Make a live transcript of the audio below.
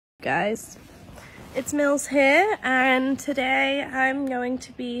Guys, it's Mills here, and today I'm going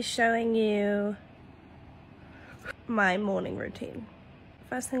to be showing you my morning routine.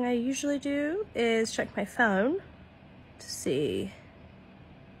 First thing I usually do is check my phone to see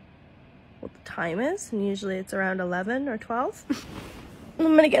what the time is, and usually it's around 11 or 12.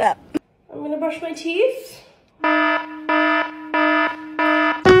 I'm gonna get up. I'm gonna brush my teeth.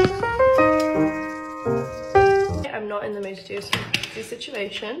 I'm not in the mood to do this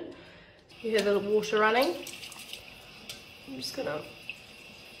situation. You hear the water running. I'm just gonna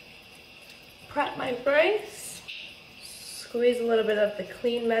prep my face. Squeeze a little bit of the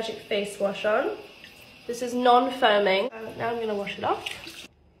Clean Magic face wash on. This is non-foaming. Now I'm gonna wash it off.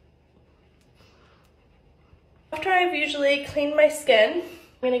 After I've usually cleaned my skin,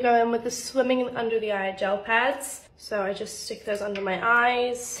 I'm gonna go in with the Swimming Under the Eye gel pads. So I just stick those under my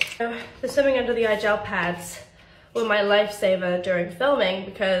eyes. The Swimming Under the Eye gel pads were my lifesaver during filming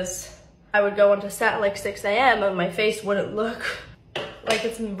because I would go onto set at like 6 a.m. and my face wouldn't look like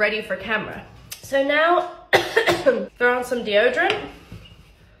it's ready for camera. So now, throw on some deodorant.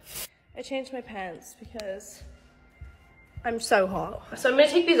 I changed my pants because I'm so hot. So I'm gonna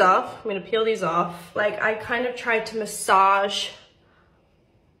take these off. I'm gonna peel these off. Like, I kind of tried to massage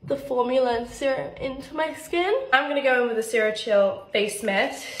the formula and serum into my skin. I'm gonna go in with a Cerachill face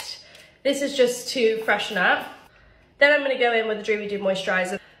mist. This is just to freshen up. Then I'm gonna go in with the Dreamy Dew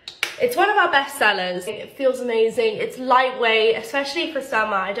moisturizer. It's one of our best sellers. It feels amazing. It's lightweight, especially for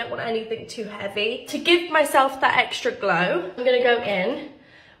summer. I don't want anything too heavy. To give myself that extra glow, I'm gonna go in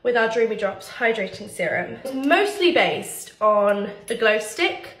with our Dreamy Drops Hydrating Serum. It's mostly based on the Glow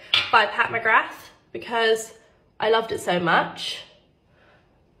Stick by Pat McGrath because I loved it so much.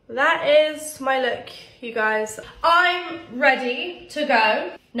 That is my look, you guys. I'm ready to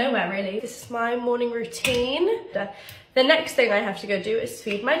go. Nowhere really. This is my morning routine. The next thing I have to go do is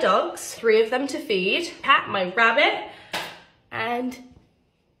feed my dogs. 3 of them to feed. Pat, my rabbit, and